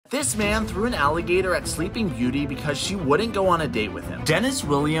This man threw an alligator at Sleeping Beauty because she wouldn't go on a date with him. Dennis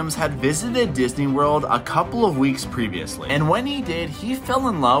Williams had visited Disney World a couple of weeks previously, and when he did, he fell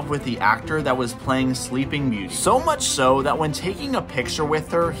in love with the actor that was playing Sleeping Beauty. So much so that when taking a picture with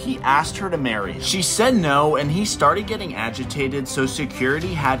her, he asked her to marry him. She said no, and he started getting agitated, so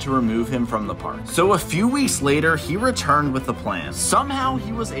security had to remove him from the park. So a few weeks later, he returned with a plan. Somehow,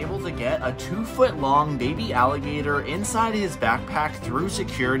 he was able to get a 2-foot-long baby alligator inside his backpack through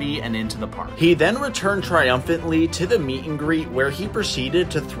security and into the park. He then returned triumphantly to the meet and greet where he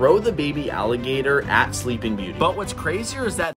proceeded to throw the baby alligator at Sleeping Beauty. But what's crazier is that